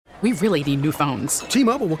We really need new phones.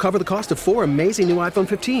 T-Mobile will cover the cost of 4 amazing new iPhone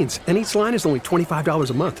 15s, and each line is only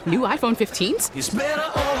 $25 a month. New iPhone 15s? It's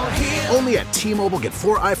better over here. Only at T-Mobile, get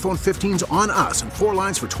 4 iPhone 15s on us and 4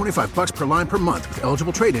 lines for $25 per line per month with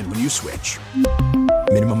eligible trade-in when you switch.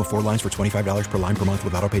 Minimum of 4 lines for $25 per line per month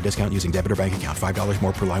with autopay discount using debit or bank account. $5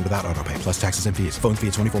 more per line without autopay, plus taxes and fees. Phone fee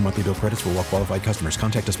at 24 monthly bill credits for well-qualified customers.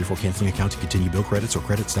 Contact us before canceling account to continue bill credits or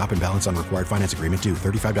credit stop and balance on required finance agreement due.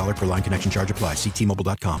 $35 per line connection charge applies. See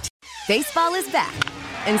T-Mobile.com. Baseball is back,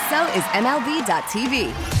 and so is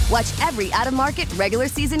MLB.tv. Watch every out-of-market regular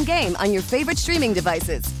season game on your favorite streaming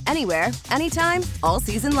devices. Anywhere, anytime, all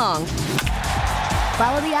season long.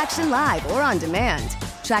 Follow the action live or on demand.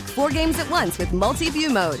 Track 4 games at once with multi-view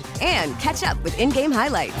mode and catch up with in-game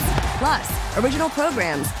highlights. Plus, original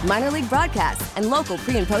programs, minor league broadcasts, and local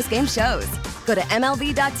pre- and post-game shows. Go to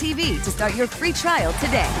MLB.tv to start your free trial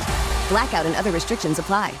today. Blackout and other restrictions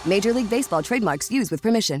apply. Major League Baseball trademarks used with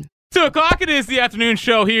permission. 2 o'clock, it is the afternoon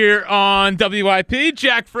show here on WIP.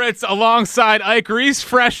 Jack Fritz alongside Ike Reese,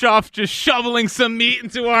 fresh off just shoveling some meat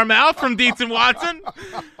into our mouth from Dietz and Watson.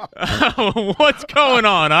 What's going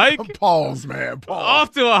on, Ike? Pause, man. Pause.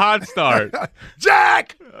 Off to a hot start.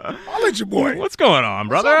 Jack! I'll let you, boy. What's going on,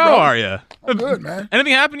 brother? Up, How are you? I'm good, man.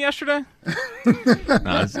 Anything happened yesterday?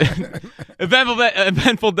 No,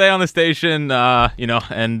 eventful day on the station,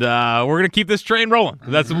 and we're going to keep this train rolling.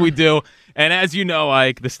 That's what we do. And as you know,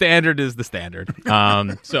 Ike, the standard is the standard.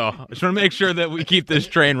 So I just want to make sure that we keep this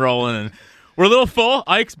train rolling. And we're a little full.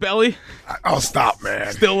 Ike's belly. I'll stop,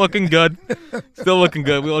 man. Still looking good.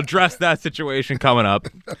 We'll address that situation coming up.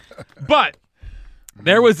 But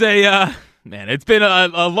there was it's been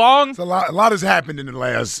a long. A lot has happened in the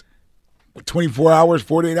last 24 hours,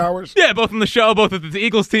 48 hours? Yeah, both on the show, both with the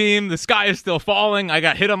Eagles team. The sky is still falling. I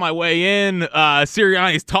got hit on my way in.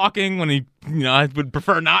 Sirianni's talking when he, I would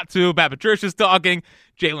prefer not to. Pat Patricia's talking.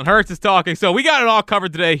 Jalen Hurts is talking. So we got it all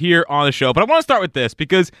covered today here on the show. But I want to start with this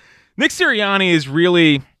because Nick Sirianni is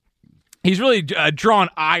really drawn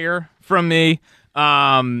ire from me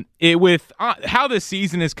with how this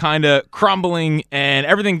season is kind of crumbling and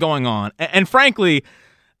everything going on. And frankly,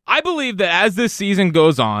 I believe that as this season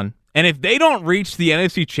goes on, and if they don't reach the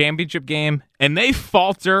NFC Championship game and they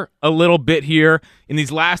falter a little bit here in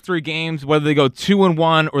these last 3 games, whether they go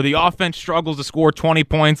 2-1 or the offense struggles to score 20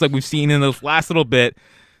 points like we've seen in the last little bit,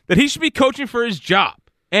 that he should be coaching for his job.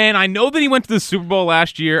 And I know that he went to the Super Bowl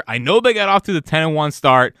last year. I know they got off to the 10-1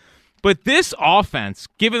 start. But this offense,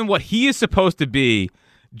 given what he is supposed to be,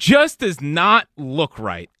 just does not look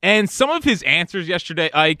right. And some of his answers yesterday,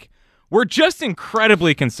 Ike, were just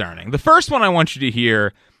incredibly concerning. The first one I want you to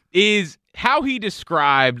hear is how he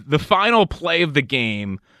described the final play of the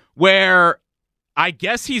game where I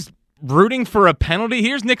guess he's rooting for a penalty.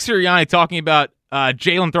 Here's Nick Sirianni talking about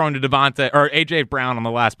Jalen throwing to Devontae or A.J. Brown on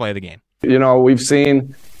the last play of the game. We've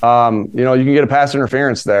seen, you can get a pass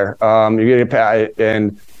interference there. It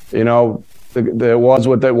was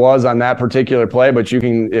what it was on that particular play, but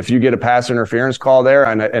if you get a pass interference call there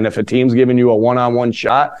and if a team's giving you a one-on-one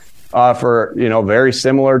shot for, very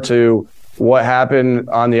similar to what happened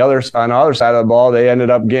on the other side of the ball, they ended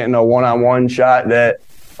up getting a one-on-one shot that,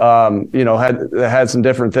 had some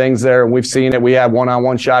different things there. And we've seen it. We had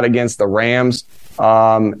one-on-one shot against the Rams,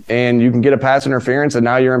 and you can get a pass interference, and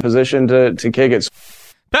now you're in position to kick it.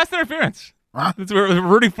 Pass interference. Huh? We're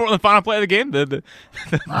rooting for the final play of the game.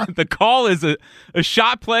 The call is a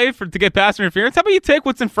shot play to get pass interference. How about you take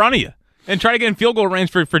what's in front of you and try to get in field goal range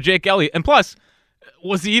for Jake Elliott? And plus,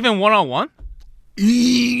 was he even one-on-one?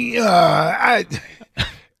 I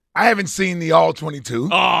haven't seen the All 22.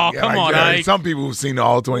 Oh, come on, Ike. Some people have seen the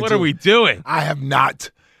All 22. What are we doing? I have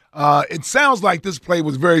not. It sounds like this play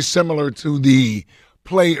was very similar to the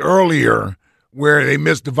play earlier where they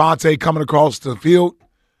missed Devontae coming across the field.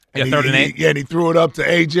 Yeah, 3rd and 8. And he threw it up to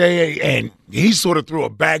A.J., and he sort of threw a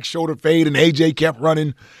back shoulder fade, and A.J. kept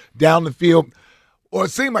running down the field. Or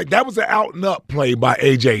it seemed like that was an out-and-up play by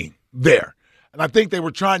A.J. there. And I think they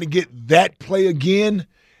were trying to get that play again.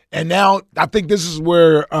 And now I think this is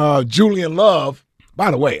where Julian Love, by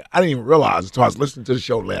the way, I didn't even realize until I was listening to the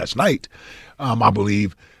show last night, I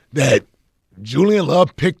believe, that Julian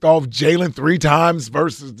Love picked off Jalen 3 times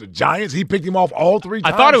versus the Giants. He picked him off all 3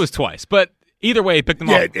 times. I thought it was twice, but either way, he picked him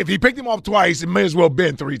off. Yeah, if he picked him off twice, it may as well have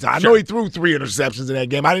been 3 times. Sure. I know he threw 3 interceptions in that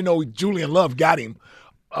game. I didn't know Julian Love got him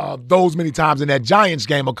those many times in that Giants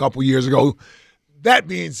game a couple years ago. That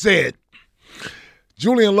being said,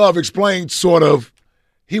 Julian Love explained sort of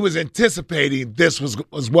he was anticipating this was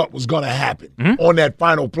what was going to happen on that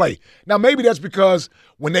final play. Now, maybe that's because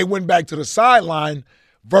when they went back to the sideline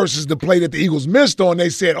versus the play that the Eagles missed on, they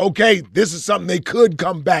said, okay, this is something they could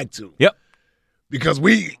come back to. Yep. because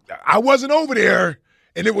I wasn't over there,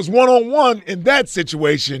 and it was one-on-one in that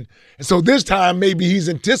situation. And so this time maybe he's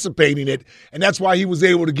anticipating it, and that's why he was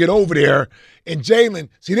able to get over there. And Jalen,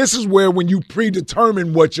 see, this is where when you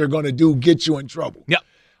predetermine what you're going to do, get you in trouble. Yep.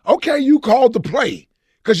 Okay, you called the play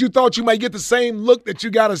because you thought you might get the same look that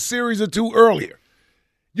you got a series or two earlier.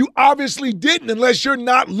 You obviously didn't unless you're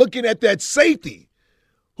not looking at that safety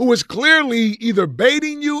who is clearly either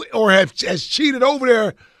baiting you or has cheated over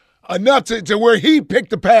there enough to where he picked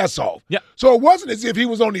the pass off. Yep. So it wasn't as if he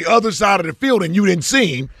was on the other side of the field and you didn't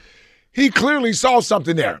see him. He clearly saw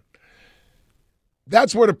something there.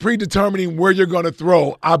 That's where the predetermining where you're going to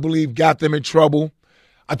throw, I believe, got them in trouble.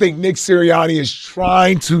 I think Nick Sirianni is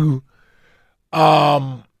trying to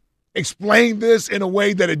explain this in a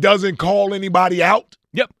way that it doesn't call anybody out.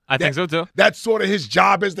 Yep, I think so too. That's sort of his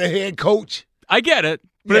job as the head coach. I get it.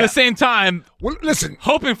 But at the same time, well, listen,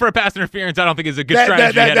 hoping for a pass interference, I don't think is a good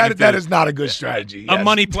strategy. That is not a good strategy. A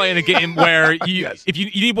money play in a game where you Yes. if you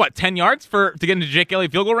need, 10 yards to get into Jake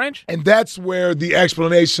Elliott field goal range? And that's where the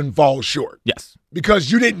explanation falls short. Yes.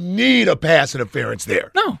 Because you didn't need a pass interference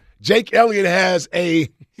there. No. Jake Elliott has He's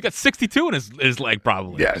got 62 in his leg,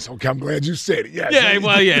 probably. Yes, okay, I'm glad you said it. Yes. Yeah,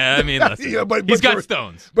 well, yeah, I mean, listen, yeah, but he's got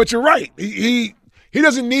stones. But you're right. He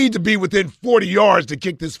doesn't need to be within 40 yards to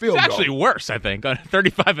kick this field It's goal. actually worse, I think, on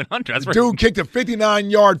 35 and under. That's Dude kicked a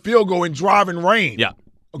 59-yard field goal in driving rain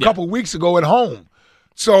a couple weeks ago at home.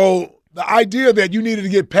 So the idea that you needed to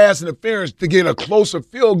get pass interference to get a closer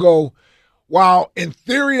field goal, while in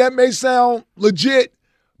theory that may sound legit,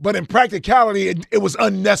 but in practicality it was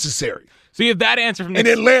unnecessary. So you have that answer from Nick. And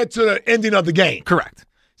it led to the ending of the game. Correct.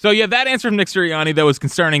 So you have that answer from Nick Sirianni that was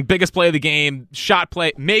concerning. Biggest play of the game, shot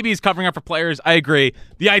play. Maybe he's covering up for players. I agree.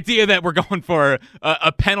 The idea that we're going for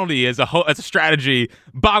a penalty as a strategy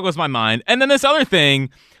boggles my mind. And then this other thing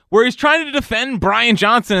where he's trying to defend Brian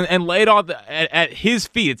Johnson and lay it all at his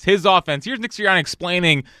feet. It's his offense. Here's Nick Sirianni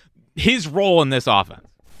explaining his role in this offense.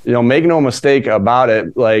 You know, make no mistake about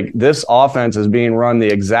it. Like, this offense is being run the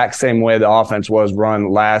exact same way the offense was run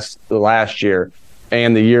last year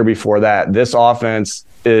and the year before that. This offense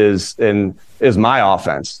is my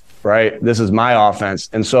offense, right? This is my offense.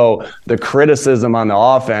 And so the criticism on the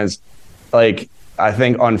offense, like, I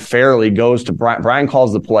think unfairly goes to Brian. Brian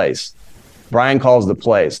calls the plays.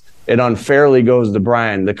 It unfairly goes to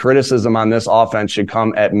Brian. The criticism on this offense should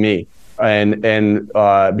come at me. And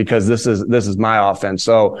because this is my offense.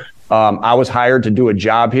 So I was hired to do a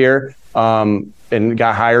job here and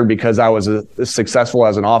got hired because I was successful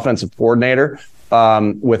as an offensive coordinator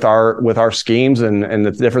with our schemes and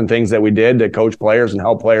the different things that we did to coach players and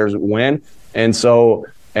help players win. And so,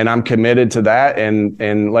 and I'm committed to that.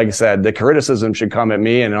 And like I said, the criticism should come at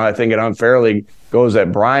me. And I think it unfairly goes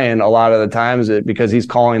at Brian a lot of the times because he's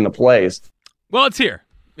calling the plays. Well, it's here.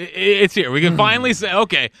 It's here. We can finally say,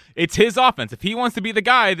 okay, it's his offense. If he wants to be the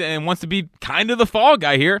guy and wants to be kind of the fall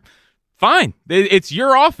guy here, fine. It's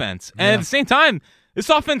your offense. And at the same time, this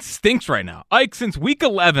offense stinks right now. Ike, since week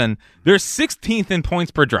 11, they're 16th in points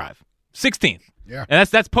per drive. 16th. Yeah. And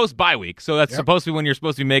that's post-bye week, so that's supposed to be when you're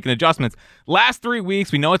supposed to be making adjustments. Last 3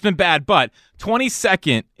 weeks, we know it's been bad, but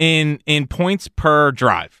 22nd in points per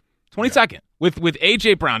drive. 22nd. With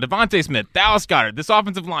A.J. Brown, Devontae Smith, Dallas Goedert, this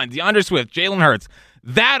offensive line, DeAndre Swift, Jalen Hurts.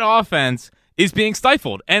 That offense is being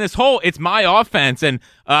stifled. And it's my offense, and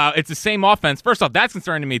it's the same offense. First off, that's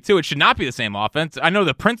concerning to me, too. It should not be the same offense. I know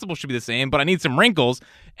the principle should be the same, but I need some wrinkles.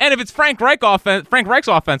 And if it's Frank Reich's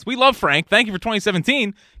offense, we love Frank. Thank you for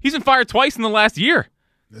 2017. He's been fired twice in the last year.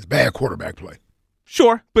 That's bad quarterback play.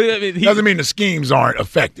 Sure, but doesn't mean the schemes aren't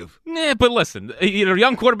effective. Nah, but listen,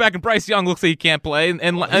 young quarterback and Bryce Young looks like he can't play, and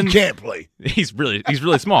he can't play. He's really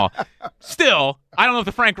small. Still, I don't know if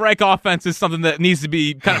the Frank Reich offense is something that needs to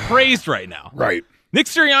be kind of praised right now. Right. Nick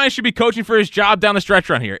Sirianni should be coaching for his job down the stretch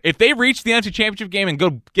run here. If they reach the NFC Championship game and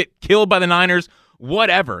go get killed by the Niners,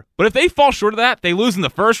 whatever. But if they fall short of that, they lose in the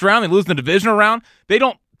first round, they lose in the divisional round, they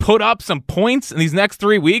don't put up some points in these next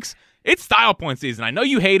 3 weeks. It's style point season. I know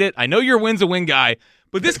you hate it. I know you're a wins a win guy,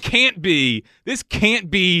 but this can't be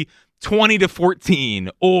 20-14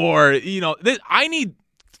 or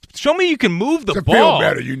show me you can move the ball. To feel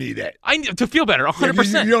better, you need that. I need to feel better,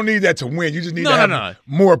 100%. You don't need that to win. You just need to have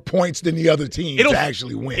more points than the other team to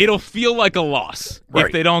actually win. It'll feel like a loss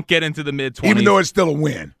if they don't get into the mid-20s. Even though it's still a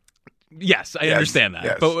win. Yes, I understand that.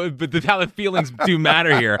 Yes. But how the feelings do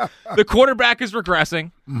matter here. The quarterback is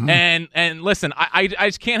regressing. And listen, I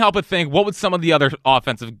just can't help but think, what would some of the other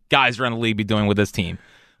offensive guys around the league be doing with this team?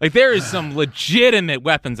 Like, there is some legitimate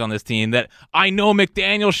weapons on this team that I know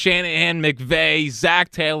McDaniel, Shanahan, McVay,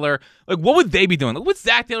 Zach Taylor. Like, what would they be doing? Look what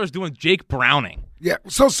Zach Taylor's doing with Jake Browning. Yeah,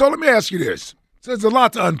 so let me ask you this. So there's a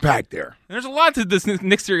lot to unpack there. There's a lot to this Nick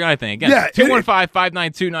Sirianni thing. Again, Yeah,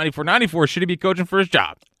 215-592-9494. Should he be coaching for his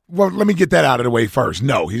job? Well, let me get that out of the way first.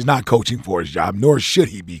 No, he's not coaching for his job, nor should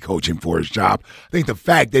he be coaching for his job. I think the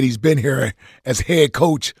fact that he's been here as head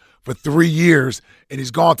coach for 3 years and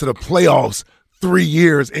he's gone to the playoffs 3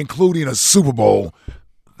 years, including a Super Bowl,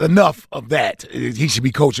 enough of that. He should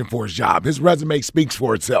be coaching for his job. His resume speaks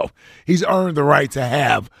for itself. He's earned the right to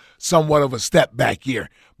have somewhat of a step back here.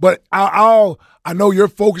 But I know you're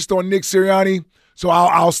focused on Nick Sirianni, so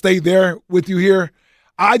I'll stay there with you here.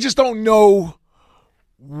 I just don't know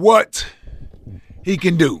what he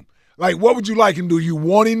can do. Like, what would you like him to do? You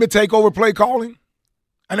want him to take over play calling?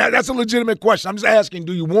 And that's a legitimate question. I'm just asking,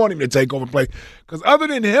 do you want him to take over play? Because other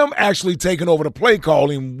than him actually taking over the play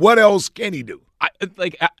calling, what else can he do?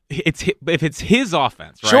 If it's his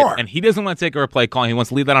offense, right? Sure. And he doesn't want to take over play calling, he wants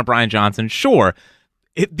to leave that on Brian Johnson. Sure.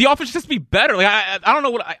 The offense should just be better. Like I don't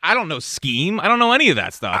know I don't know scheme. I don't know any of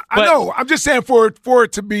that stuff. I know. I'm just saying for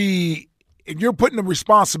it to be, if you're putting the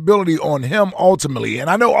responsibility on him ultimately, and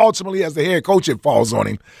I know ultimately as the head coach it falls on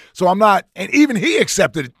him. So I'm not, and even he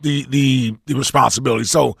accepted the responsibility.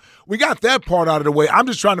 So we got that part out of the way. I'm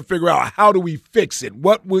just trying to figure out, how do we fix it?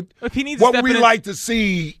 What would we like to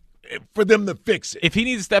see for them to fix it? If he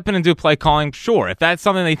needs to step in and do play calling, sure. If that's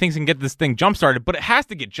something that he thinks can get this thing jump-started, but it has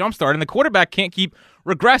to get jump-started, and the quarterback can't keep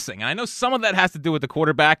regressing. And I know some of that has to do with the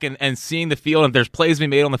quarterback and seeing the field, and if there's plays being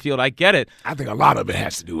made on the field, I get it. I think a lot of it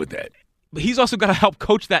has to do with that. But he's also got to help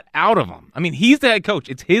coach that out of him. I mean, he's the head coach.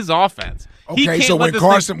 It's his offense. Okay, so when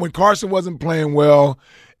Carson wasn't playing well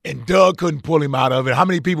and Doug couldn't pull him out of it, how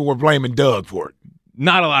many people were blaming Doug for it?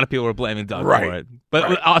 Not a lot of people were blaming Doug for it.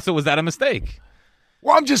 But also, was that a mistake?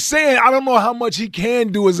 Well, I'm just saying, I don't know how much he can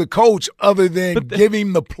do as a coach other than give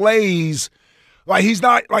him the plays. Like, he's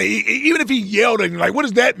not, like, even if he yelled at him, like, what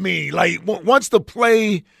does that mean? Like, once the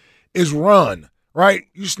play is run, right,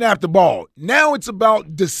 you snap the ball. Now it's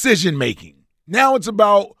about decision-making. Now it's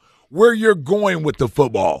about where you're going with the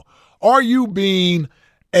football. Are you being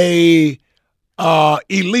a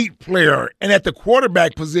elite player? And at the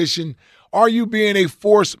quarterback position, are you being a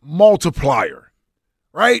force multiplier,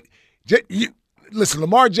 right? Listen,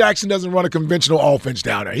 Lamar Jackson doesn't run a conventional offense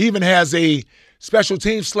down there. He even has a special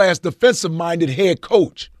teams / defensive-minded head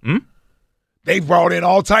coach. They've brought in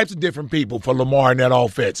all types of different people for Lamar in that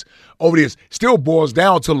offense over the years. Still boils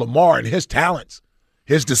down to Lamar and his talents,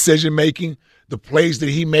 his decision-making, the plays that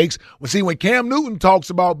he makes. Well, see, when Cam Newton talks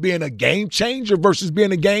about being a game changer versus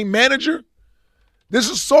being a game manager, this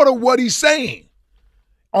is sort of what he's saying.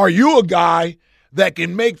 Are you a guy that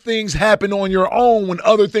can make things happen on your own when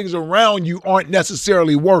other things around you aren't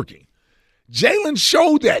necessarily working? Jalen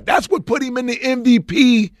showed that. That's what put him in the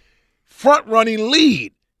MVP front-running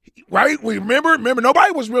lead, right? Remember,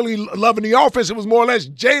 nobody was really loving the offense. It was more or less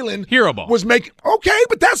Jalen hero ball was making. Okay,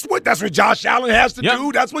 but that's what Josh Allen has to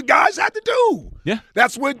do. That's what guys have to do. Yeah,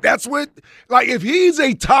 that's what. Like, if he's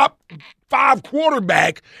a top 5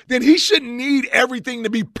 quarterback, then he shouldn't need everything to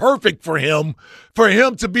be perfect for him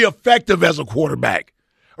to be effective as a quarterback.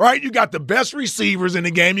 Right? You got the best receivers in the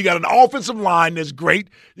game. You got an offensive line that's great.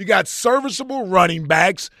 You got serviceable running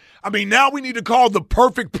backs. I mean, now we need to call the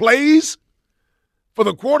perfect plays for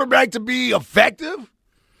the quarterback to be effective.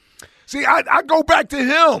 See, I go back to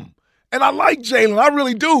him, and I like Jalen. I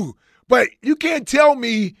really do. But you can't tell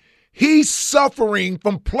me he's suffering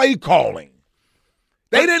from play calling.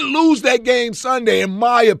 They didn't lose that game Sunday, in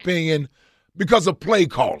my opinion, because of play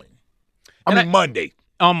calling. Monday.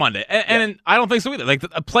 On Monday. And I don't think so either. Like,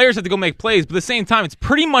 the players have to go make plays, but at the same time, it's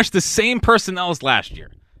pretty much the same personnel as last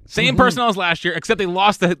year. Same personnel as last year, except they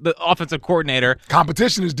lost the offensive coordinator.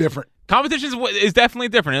 Competition is different. Competition is definitely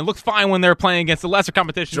different. It looks fine when they're playing against the lesser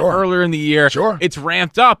competition earlier in the year. Sure. It's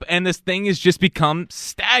ramped up, and this thing has just become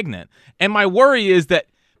stagnant. And my worry is that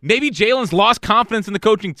maybe Jalen's lost confidence in the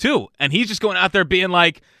coaching too, and he's just going out there being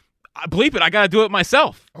like, bleep it, I got to do it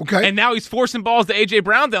myself. Okay. And now he's forcing balls to A.J.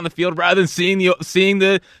 Brown down the field rather than seeing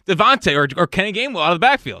the Devontae or Kenny Gainwell out of the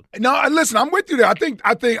backfield. No, listen, I'm with you there. I think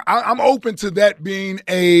I'm open to that being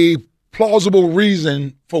a plausible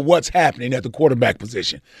reason for what's happening at the quarterback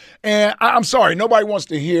position. And I'm sorry, nobody wants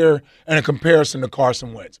to hear a comparison to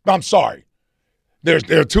Carson Wentz. But I'm sorry. There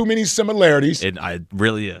are too many similarities. It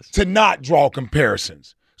really is. To not draw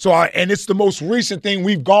comparisons. So, and it's the most recent thing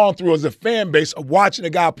we've gone through as a fan base of watching a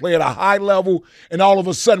guy play at a high level, and all of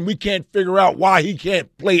a sudden we can't figure out why he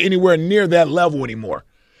can't play anywhere near that level anymore.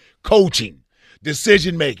 Coaching,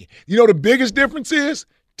 decision-making. You know the biggest difference is?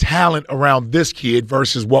 Talent around this kid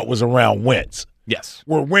versus what was around Wentz. Yes.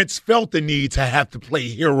 Where Wentz felt the need to have to play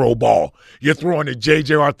hero ball. You're throwing to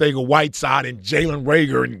J.J. Arcega-Whiteside and Jalen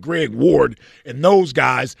Reagor and Greg Ward and those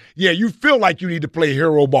guys. Yeah, you feel like you need to play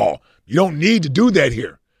hero ball. You don't need to do that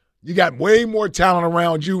here. You got way more talent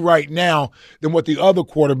around you right now than what the other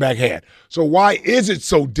quarterback had. So why is it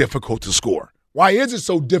so difficult to score? Why is it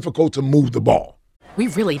so difficult to move the ball? We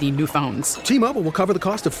really need new phones. T-Mobile will cover the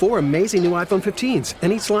cost of 4 amazing new iPhone 15s,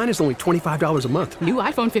 and each line is only $25 a month. New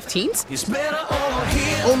iPhone 15s? It's better over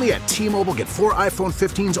here. Only at T-Mobile, get 4 iPhone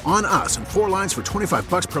 15s on us and 4 lines for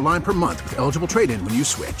 $25 per line per month with eligible trade-in when you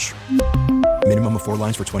switch. Minimum of 4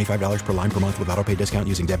 lines for $25 per line per month with autopay discount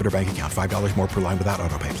using debit or bank account. $5 more per line without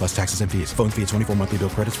autopay, plus taxes and fees. Phone fee at 24 monthly bill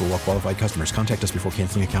credits for well-qualified customers. Contact us before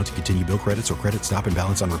canceling account to continue bill credits or credit stop and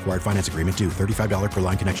balance on required finance agreement due. $35 per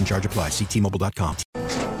line connection charge applies. See T-Mobile.com.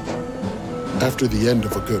 After the end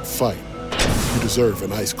of a good fight, you deserve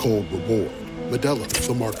an ice-cold reward. Modelo,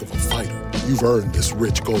 the mark of a fighter. You've earned this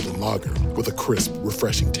rich golden lager with a crisp,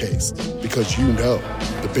 refreshing taste. Because you know,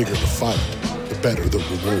 the bigger the fight, the better the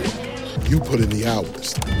reward. You put in the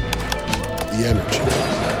hours, the energy,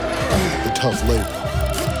 the tough labor.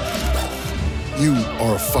 You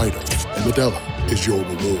are a fighter, and Modelo is your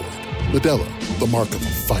reward. Modelo, the mark of a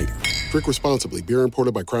fighter. Drink responsibly. Beer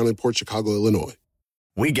imported by Crown Imports, Chicago, Illinois.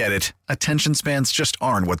 We get it. Attention spans just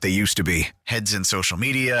aren't what they used to be. Heads in social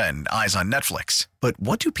media and eyes on Netflix. But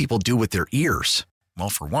what do people do with their ears? Well,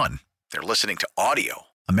 for one, they're listening to audio.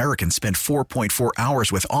 Americans spend 4.4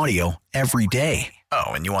 hours with audio every day.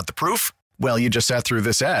 Oh, and you want the proof? Well, you just sat through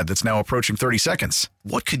this ad that's now approaching 30 seconds.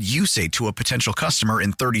 What could you say to a potential customer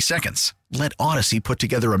in 30 seconds? Let Odyssey put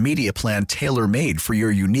together a media plan tailor-made for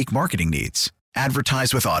your unique marketing needs.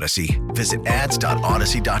 Advertise with Odyssey. Visit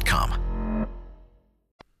ads.odyssey.com.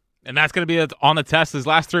 And that's going to be on the test these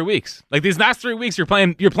last 3 weeks. Like these last 3 weeks, you're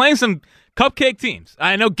playing some cupcake teams.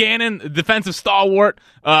 I know Gannon, defensive stalwart,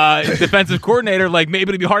 defensive coordinator, like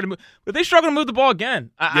maybe it'd be hard to move, but they struggle to move the ball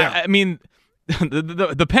again. I mean,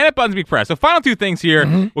 the panic button's being pressed. So final 2 things here.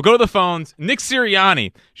 We'll go to the phones. Nick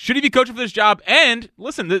Sirianni, should he be coaching for this job? And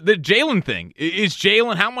listen, the Jalen thing. Is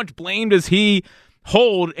Jalen, how much blame does he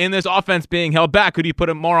hold in this offense being held back? Could he put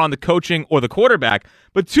it more on the coaching or the quarterback?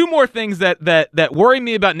 But 2 more things that worry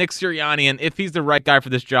me about Nick Sirianni and if he's the right guy for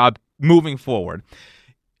this job moving forward.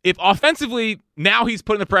 If offensively, now he's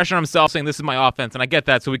putting the pressure on himself saying this is my offense, and I get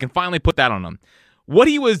that, so we can finally put that on him. What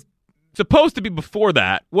he was supposed to be before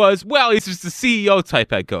that was, well, he's just a CEO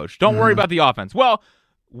type head coach. Don't worry about the offense. Well,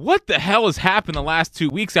 what the hell has happened the last 2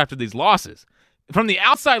 weeks after these losses? From the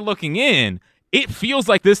outside looking in, it feels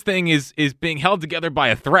like this thing is being held together by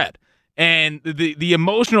a thread. And the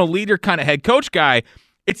emotional leader kind of head coach guy,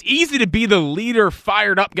 it's easy to be the leader,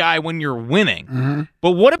 fired up guy when you're winning.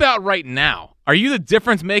 But what about right now? Are you the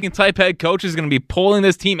difference-making type head coach who's going to be pulling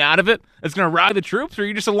this team out of it? That's going to rally the troops, or are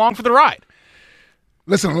you just along for the ride?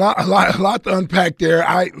 Listen, a lot to unpack there.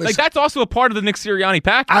 Like that's also a part of the Nick Sirianni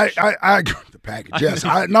package. I agree with the package. Yes,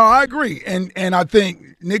 I agree, and I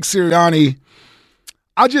think Nick Sirianni.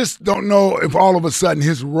 I just don't know if all of a sudden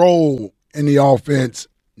his role in the offense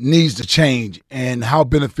needs to change and how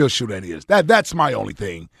beneficial that is. That's my only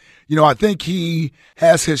thing. You know, I think he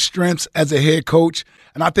has his strengths as a head coach,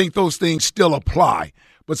 and I think those things still apply.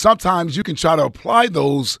 But sometimes you can try to apply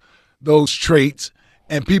those traits,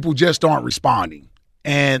 and people just aren't responding.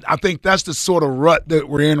 And I think that's the sort of rut that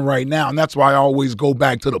we're in right now, and that's why I always go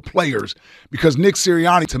back to the players, because Nick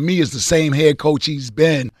Sirianni, to me, is the same head coach he's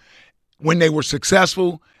been when they were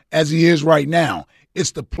successful as he is right now.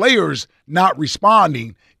 It's the players not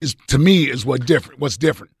responding to me is what's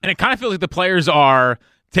different. And it kind of feels like the players are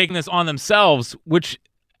taking this on themselves, which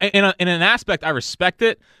in an aspect I respect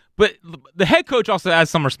it, but the head coach also has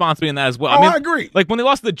some responsibility in that as well. I agree. Like when they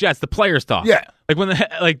lost to the Jets, the players talk. Yeah. Like when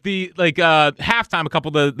halftime, a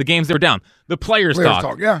couple of the games they were down, the players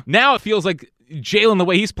talk. Yeah. Now it feels like Jalen, the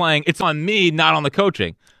way he's playing, it's on me, not on the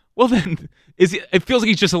coaching. Well, then it feels like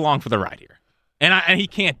he's just along for the ride here. And he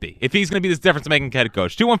can't be. If he's going to be this difference-making head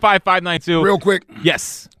coach. 215-592. Real quick.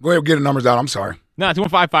 Yes. Go ahead and get the numbers out. I'm sorry. No,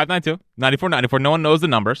 215-592-9494. No one knows the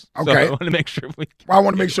numbers. Okay. So I want to make sure I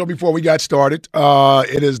want to make sure before we got started,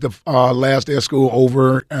 it is the last day of school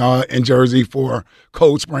over in Jersey for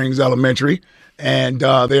Cold Springs Elementary. And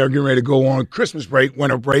they are getting ready to go on Christmas break,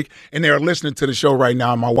 winter break, and they are listening to the show right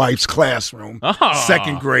now in my wife's classroom,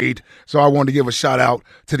 2nd grade. So I wanted to give a shout-out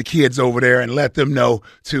to the kids over there and let them know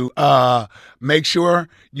to make sure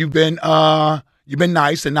you've been You've been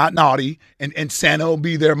nice and not naughty, and Santa will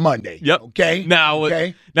be there Monday. Yep. Okay. Now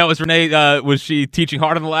was Renee? Was she teaching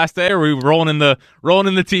hard on the last day, or were we rolling in the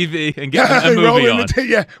TV and getting a movie on?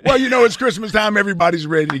 Yeah. Well, it's Christmas time. Everybody's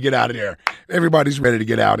ready to get out of there.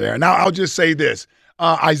 Now, I'll just say this,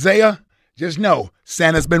 Isaiah. Just know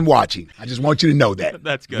Santa's been watching. I just want you to know that.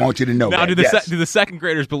 That's good. I want you to know now, that. Do the second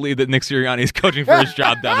graders believe that Nick Sirianni is coaching for his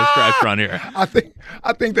job down the stretch run here? I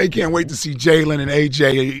think they can't wait to see Jalen and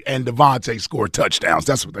AJ and Devontae score touchdowns.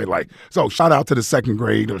 That's what they like. So shout out to the second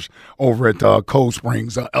graders over at Cold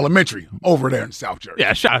Springs Elementary over there in South Jersey.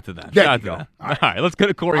 Yeah, shout out to them. There Shout out you to go. them. All right, let's go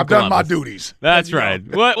to Corey. I've done my duties. That's right.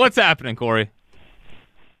 What's happening, Corey?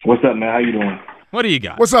 What's up, man? How you doing? What do you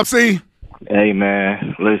got? What's up, C? Hey,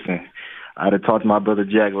 man. Listen. I had to talk to my brother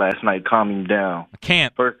Jack last night, calm him down. I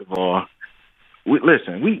can't. First of all, we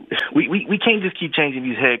can't just keep changing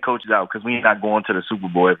these head coaches out because we're not going to the Super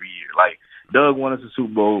Bowl every year. Like, Doug won us the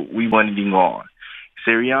Super Bowl, we wanted him gone.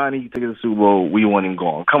 Sirianni took us the Super Bowl, we want him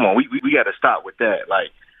gone. Come on, we got to stop with that. Like,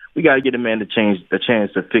 we got to get a man a chance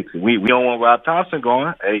to fix it. We don't want Rob Thompson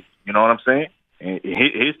gone. Hey, you know what I'm saying? And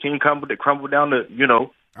his team crumbled down to,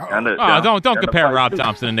 don't compare Rob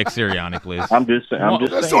Thompson and Nick Sirianni, please. I'm just saying.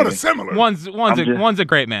 That's sort of similar. One's a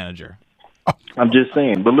great manager. I'm just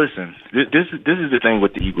saying. But listen, this is the thing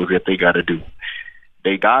with the Eagles that they got to do.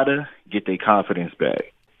 They got to get their confidence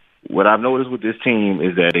back. What I've noticed with this team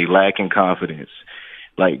is that they lack in confidence.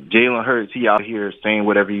 Like Jalen Hurts, he out here saying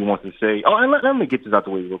whatever he wants to say. Oh, and let me get this out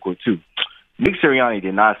the way real quick, too. Nick Sirianni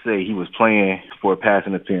did not say he was playing for a pass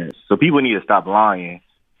interference. So people need to stop lying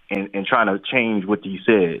and trying to change what he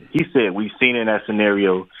said. He said, we've seen in that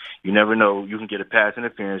scenario, you never know, you can get a pass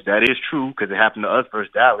interference. That is true because it happened to us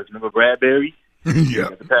versus Dallas. Remember Bradbury? Yeah.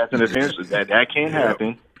 The pass interference, that can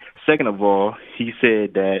happen. Second of all, he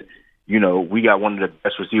said that, we got one of the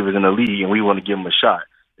best receivers in the league and we want to give him a shot.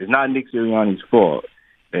 It's not Nick Sirianni's fault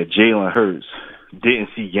that Jalen Hurts didn't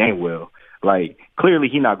see Gainwell. Like, clearly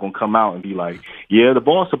he's not going to come out and be like, yeah, the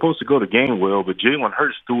ball's supposed to go to Gainwell, but Jalen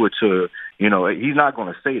Hurts threw it to, he's not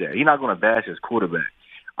going to say that. He's not going to bash his quarterback.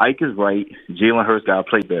 Ike is right. Jalen Hurts got to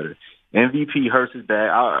play better. MVP Hurts is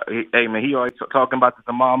bad. Hey, man, he already talking about the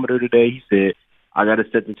thermometer today. He said, I got to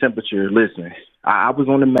set the temperature. Listen, I was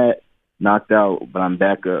on the mat, knocked out, but I'm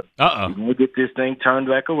back up. We're going to get this thing turned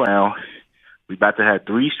back around. We're about to have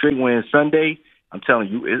 3 straight wins Sunday. I'm telling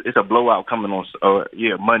you, it's a blowout coming on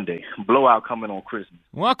Monday. Blowout coming on Christmas.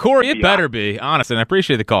 Well, Corey, it better be, honestly, and I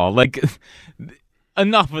appreciate the call. Like,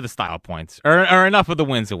 enough of the style points, or enough of the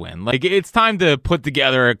wins to win. Like, it's time to put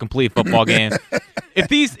together a complete football game. If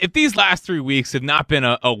these last 3 weeks have not been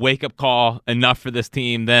a wake-up call enough for this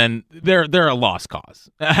team, then they're a lost cause.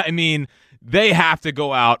 I mean, they have to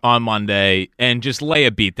go out on Monday and just lay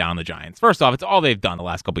a beat down the Giants. First off, it's all they've done the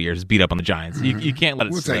last couple of years is beat up on the Giants. You can't let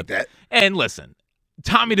it slip. We'll take that. And listen,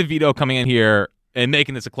 Tommy DeVito coming in here and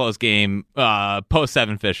making this a close game post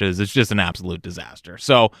 7 fishes is just an absolute disaster.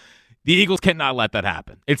 So the Eagles cannot let that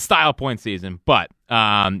happen. It's style point season, but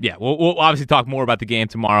we'll obviously talk more about the game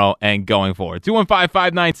tomorrow and going forward.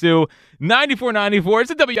 215-592-9494. It's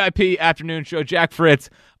a WIP afternoon show. Jack Fritz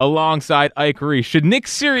alongside Ike Reese. Should Nick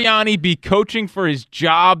Sirianni be coaching for his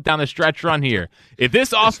job down the stretch run here? If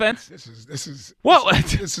this offense, this is one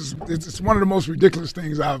of the most ridiculous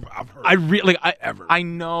things I've heard. Ever. I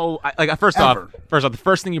know. First off, the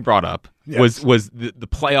first thing you brought up was the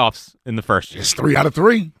playoffs in the first year. It's 3 out of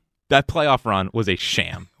 3. That playoff run was a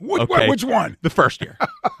sham. Which one? The first year.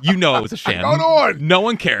 You know it was a sham. Hold on. No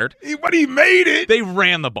one cared. But he made it. They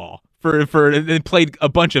ran the ball they played a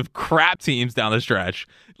bunch of crap teams down the stretch.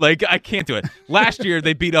 Like, I can't do it. Last year,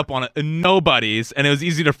 they beat up on nobodies, and it was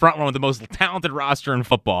easy to front run with the most talented roster in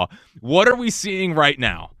football. What are we seeing right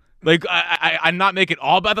now? Like, I'm not making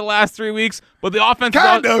all about the last 3 weeks, but the offense...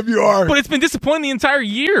 Kind of, you are. But it's been disappointing the entire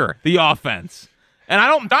year, the offense. And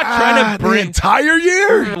I'm not trying to bring... The entire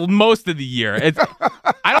year? Most of the year.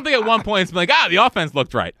 I don't think at one point it's been like, the offense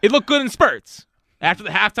looked right. It looked good in spurts. After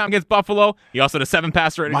the halftime against Buffalo, he also had a 7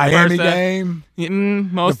 passer rating. Miami game.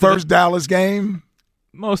 Most the first Dallas game.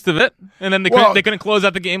 Most of it. And then they couldn't close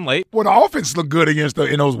out the game late. Well, the offense looked good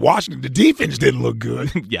in those Washington. The defense didn't look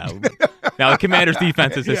good. Yeah. Now, the Commanders'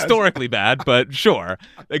 defense is historically bad, but sure.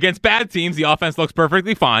 Against bad teams, the offense looks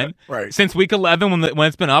perfectly fine. Right. Since week 11, when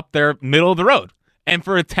it's been up, they're middle of the road. And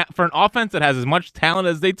for an offense that has as much talent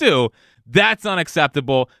as they do, that's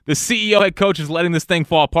unacceptable. The CEO head coach is letting this thing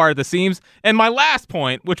fall apart at the seams. And my last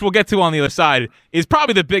point, which we'll get to on the other side, is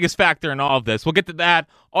probably the biggest factor in all of this. We'll get to that.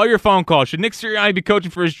 All your phone calls. Should Nick Sirianni be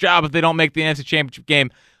coaching for his job if they don't make the NFC Championship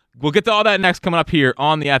game? We'll get to all that next coming up here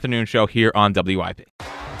on the afternoon show here on WIP.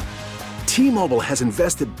 T-Mobile has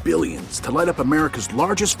invested billions to light up America's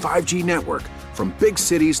largest 5G network, from big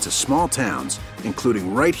cities to small towns,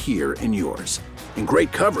 including right here in yours. And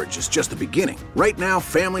great coverage is just the beginning. Right now,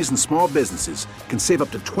 families and small businesses can save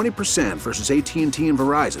up to 20% versus AT&T and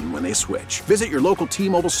Verizon when they switch. Visit your local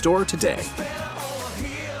T-Mobile store today.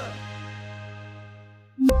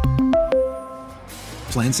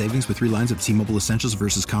 Plan savings with 3 lines of T-Mobile Essentials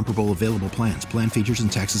versus comparable available plans. Plan features and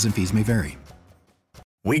taxes and fees may vary.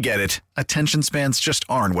 We get it. Attention spans just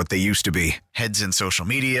aren't what they used to be. Heads in social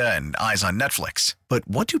media and eyes on Netflix. But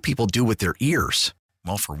what do people do with their ears?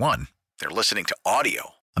 Well, for one, they're listening to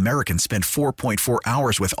audio. Americans spend 4.4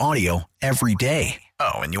 hours with audio every day.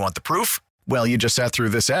 Oh, and you want the proof? Well, you just sat through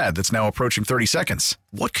this ad that's now approaching 30 seconds.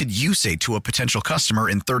 What could you say to a potential customer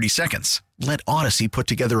in 30 seconds? Let Odyssey put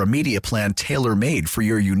together a media plan tailor-made for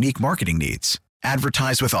your unique marketing needs.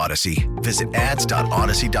 Advertise with Odyssey. Visit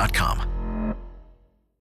ads.odyssey.com.